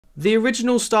The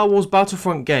original Star Wars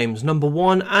Battlefront games, number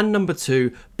 1 and number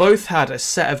 2, both had a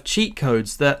set of cheat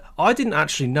codes that I didn't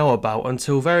actually know about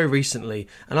until very recently,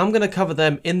 and I'm going to cover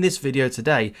them in this video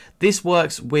today. This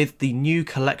works with the new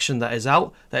collection that is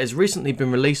out, that has recently been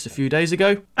released a few days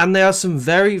ago, and there are some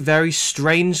very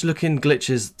strange looking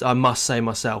glitches, I must say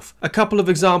myself. A couple of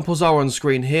examples are on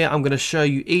screen here. I'm going to show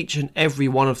you each and every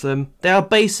one of them. They are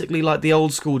basically like the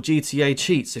old school GTA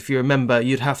cheats. If you remember,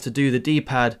 you'd have to do the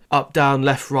D-pad up, down,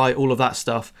 left, right, all of that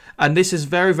stuff, and this is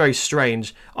very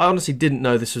strange. I honestly didn't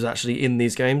know this was actually in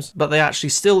these games, but they're actually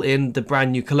still in the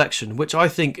brand new collection, which I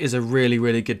think is a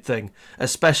really good thing,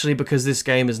 especially because this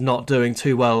game is not doing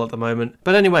too well at the moment.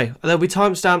 But anyway, there'll be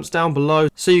timestamps down below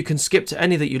so you can skip to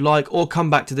any that you like or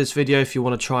come back to this video if you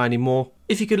want to try any more.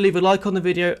 If you could leave a like on the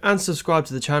video and subscribe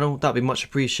to the channel, that'd be much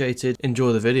appreciated.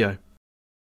 Enjoy the video.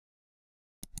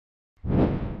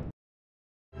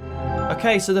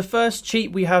 Okay, so the first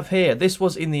cheat we have here, this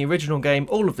was in the original game.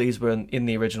 All of these were in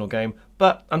the original game,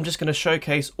 but I'm just going to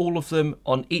showcase all of them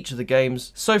on each of the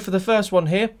games. So for the first one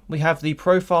here, we have the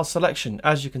profile selection.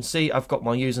 As you can see, I've got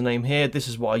my username here. This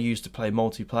is what I use to play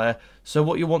multiplayer. So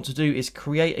what you want to do is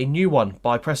create a new one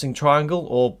by pressing triangle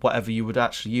or whatever you would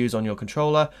actually use on your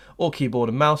controller or keyboard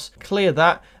and mouse. Clear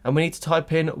that, and we need to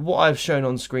type in what I've shown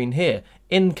on screen here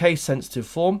in case sensitive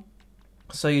form.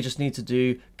 So you just need to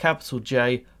do capital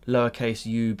J, lowercase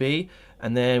ub,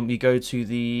 and then we go to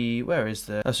the,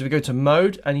 so we go to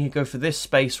mode, and you go for this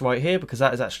space right here, because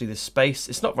that is actually this space.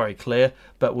 It's not very clear,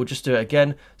 but we'll just do it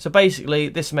again. So basically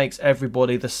this makes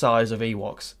everybody the size of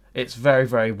Ewoks. It's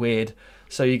very weird.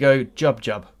 So you go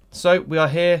jub. So we are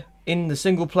here in the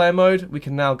single player mode. We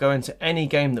can now go into any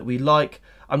game that we like.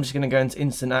 I'm just going to go into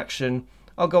instant action.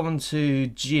 I'll go into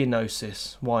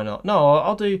Geonosis. Why not? No,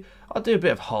 I'll do a bit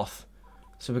of Hoth.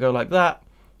 So we go like that,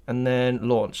 and then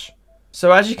launch.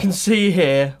 So as you can see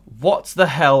here, what the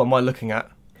hell am I looking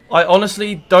at? I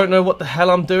honestly don't know what the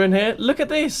hell I'm doing here. Look at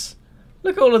this.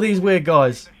 Look at all of these weird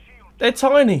guys. They're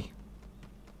tiny.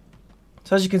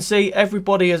 So as you can see,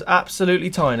 everybody is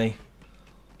absolutely tiny.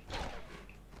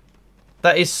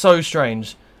 That is so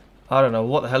strange. I don't know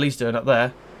what the hell he's doing up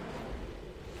there.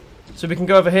 So we can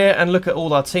go over here and look at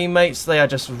all our teammates. They are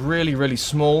just really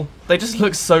small. They just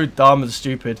look so dumb and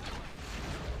stupid.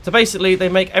 So basically, they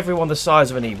make everyone the size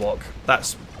of an Ewok.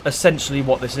 That's essentially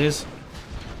what this is.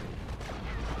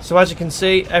 So as you can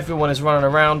see, everyone is running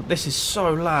around. This is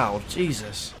so loud,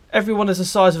 Jesus. Everyone is the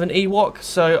size of an Ewok,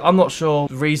 so I'm not sure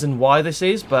the reason why this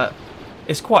is, but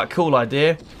it's quite a cool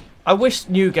idea. I wish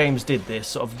new games did this,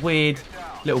 sort of weird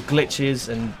little glitches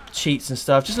and cheats and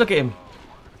stuff. Just look at him.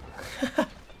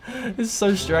 This is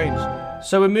so strange.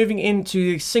 So we're moving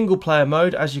into the single player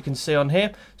mode, as you can see on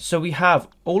here. So we have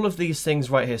all of these things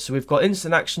right here. So we've got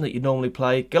instant action that you normally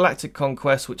play, Galactic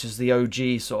Conquest, which is the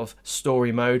OG sort of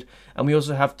story mode, and we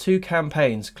also have two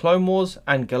campaigns, Clone Wars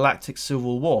and Galactic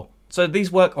Civil War. So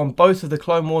these work on both of the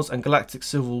Clone Wars and Galactic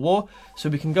Civil War. So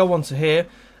we can go on to here,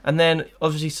 and then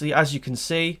obviously, as you can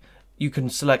see, you can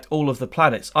select all of the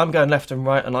planets. I'm going left and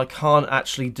right, and I can't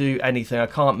actually do anything. I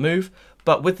can't move.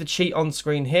 But with the cheat on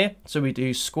screen here, so we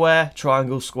do square,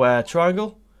 triangle,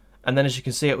 and then as you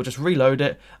can see, it will just reload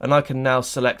it, and I can now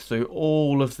select through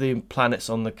all of the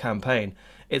planets on the campaign.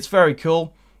 It's very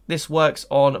cool. This works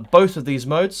on both of these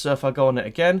modes, so if I go on it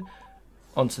again,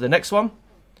 onto the next one,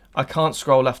 I can't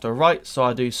scroll left or right, so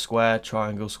I do square,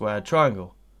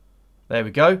 triangle. There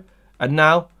we go, and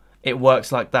now it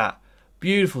works like that.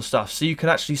 Beautiful stuff. So you can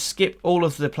actually skip all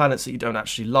of the planets that you don't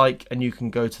actually like, and you can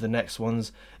go to the next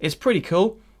ones. It's pretty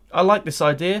cool. I like this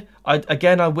idea. I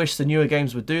wish the newer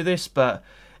games would do this, but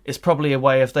it's probably a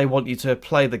way if they want you to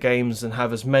play the games and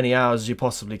have as many hours as you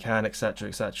possibly can,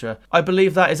 etc. I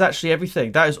believe that is actually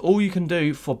everything. That is all you can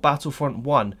do for Battlefront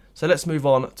 1. So let's move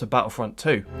on to Battlefront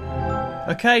 2.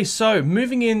 Okay, so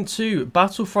moving into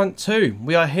Battlefront 2.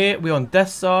 We are here, we're on Death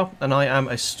Star, and I am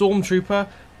a Stormtrooper.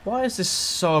 Why is this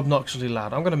so obnoxiously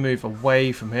loud? I'm going to move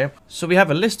away from here. So we have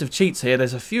a list of cheats here.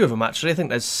 There's a few of them actually. I think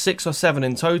there's 6 or 7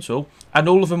 in total. And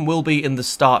all of them will be in the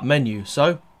start menu.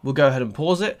 So we'll go ahead and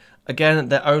pause it. Again,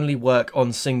 they only work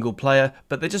on single player,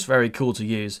 but they're just very cool to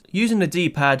use. Using the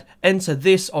D-pad, enter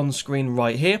this on screen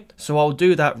right here. So I'll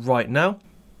do that right now.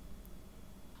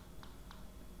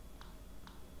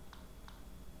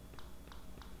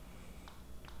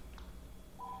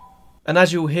 And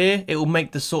as you'll hear, it will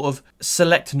make the sort of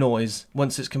select noise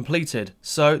once it's completed.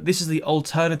 So this is the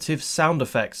alternative sound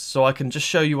effects. So I can just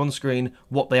show you on screen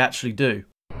what they actually do.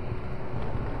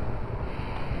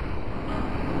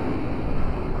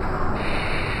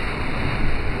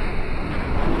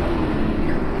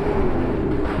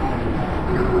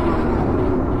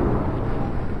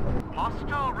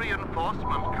 Hostile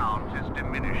reinforcement count is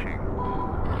diminishing.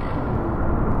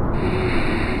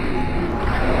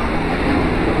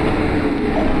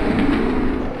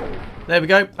 There we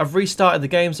go, I've restarted the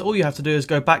game, so all you have to do is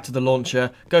go back to the launcher,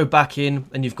 go back in,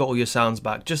 and you've got all your sounds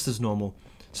back, just as normal.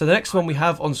 So the next one we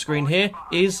have on screen here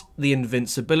is the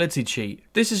Invincibility cheat.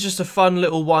 This is just a fun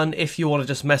little one if you want to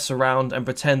just mess around and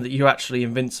pretend that you're actually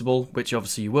invincible, which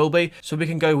obviously you will be. So we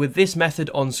can go with this method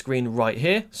on screen right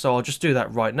here, so I'll just do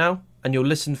that right now, and you'll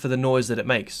listen for the noise that it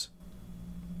makes.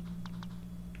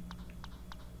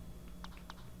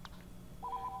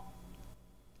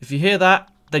 If you hear that,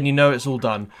 then you know it's all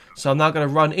done. So I'm now going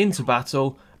to run into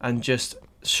battle and just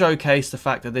showcase the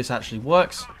fact that this actually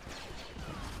works.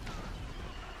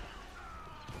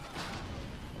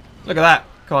 Look at that.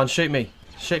 Come on, shoot me.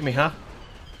 Shoot me, huh?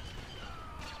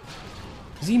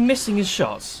 Is he missing his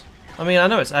shots? I mean, I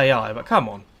know it's AI, but come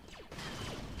on.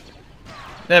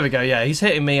 There we go, yeah, he's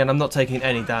hitting me and I'm not taking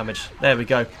any damage. There we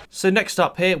go. So next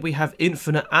up here, we have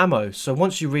infinite ammo. So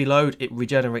once you reload, it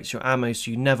regenerates your ammo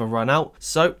so you never run out.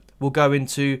 So we'll go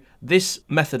into this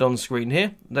method on screen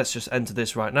here. Let's just enter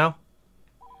this right now.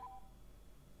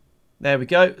 There we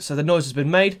go. So the noise has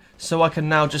been made. So I can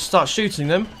now just start shooting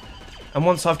them. And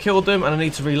once I've killed them and I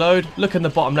need to reload, look in the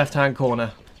bottom left hand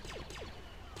corner.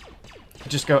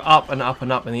 Just go up and up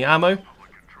and up in the ammo.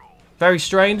 Very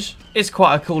strange. It's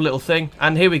quite a cool little thing.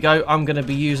 And here we go. I'm going to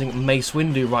be using Mace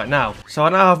Windu right now. So I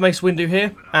now have Mace Windu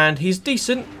here. And he's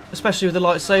decent, especially with the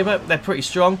lightsaber. They're pretty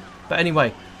strong. But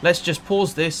anyway, let's just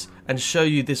pause this and show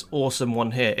you this awesome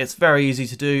one here. It's very easy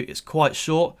to do. It's quite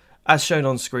short, as shown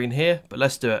on screen here. But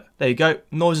let's do it. There you go.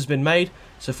 Noise has been made.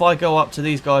 So if I go up to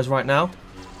these guys right now.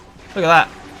 Look at that.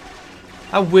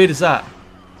 How weird is that?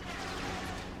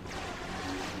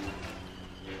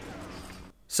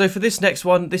 So for this next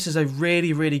one, this is a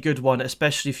really, really good one,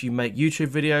 especially if you make YouTube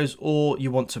videos or you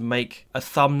want to make a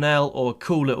thumbnail or a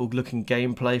cool little looking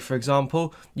gameplay, for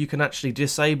example. You can actually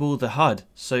disable the HUD.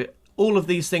 So all of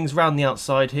these things around the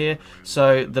outside here,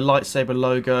 so the lightsaber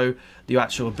logo, the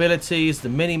actual abilities, the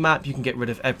mini-map, you can get rid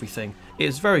of everything.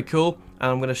 It's very cool,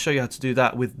 and I'm going to show you how to do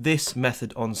that with this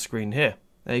method on screen here.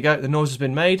 There you go, the noise has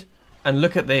been made, and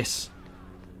look at this.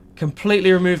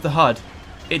 Completely remove the HUD.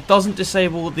 It doesn't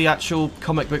disable the actual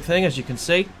comic book thing, as you can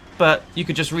see, but you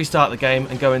could just restart the game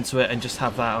and go into it and just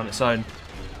have that on its own.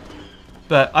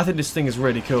 But I think this thing is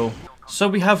really cool. So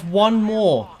we have one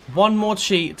more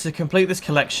cheat to complete this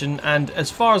collection, and as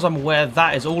far as I'm aware,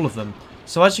 that is all of them.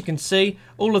 So as you can see,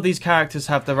 all of these characters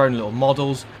have their own little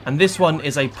models, and this one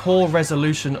is a poor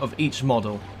resolution of each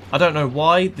model. I don't know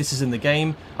why this is in the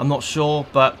game, I'm not sure,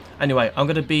 but anyway, I'm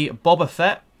going to be Boba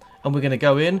Fett, and we're going to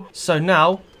go in. So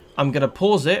now, I'm going to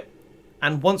pause it,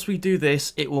 and once we do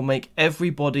this, it will make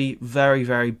everybody very,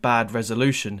 very bad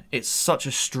resolution. It's such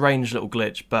a strange little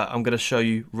glitch, but I'm going to show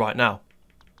you right now.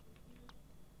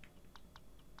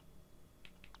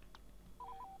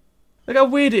 Look how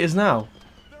weird it is now.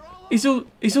 He's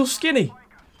all skinny.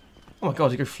 Oh my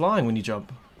god, you go flying when you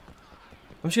jump.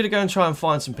 I'm just going to go and try and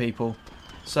find some people.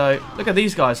 So, look at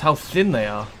these guys, how thin they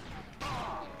are.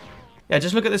 Yeah,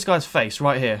 just look at this guy's face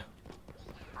right here.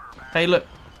 Hey, look.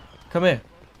 Come here.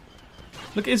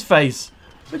 Look at his face.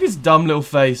 Look at his dumb little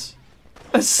face.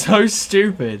 That's so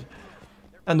stupid.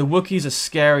 And the Wookiees are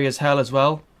scary as hell as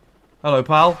well. Hello,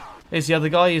 pal. Here's the other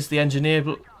guy. Here's the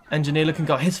engineer-looking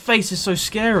guy. His face is so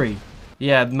scary.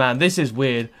 Yeah, man, this is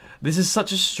weird. This is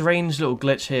such a strange little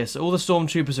glitch here. So all the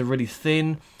stormtroopers are really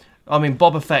thin. I mean,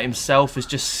 Boba Fett himself is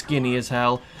just skinny as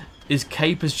hell. His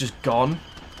cape is just gone.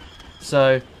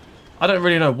 So, I don't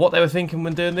really know what they were thinking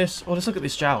when doing this. Oh, let's look at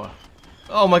this shower.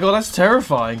 Oh my god, that's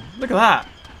terrifying. Look at that.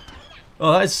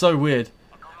 Oh, that is so weird.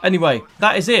 Anyway,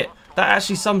 that is it. That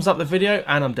actually sums up the video,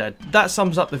 and I'm dead. That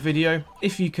sums up the video.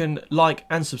 If you can like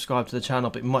and subscribe to the channel,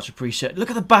 it'd be much appreciated.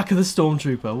 Look at the back of the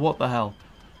stormtrooper. What the hell?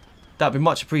 That'd be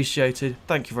much appreciated.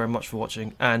 Thank you very much for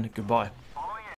watching, and goodbye.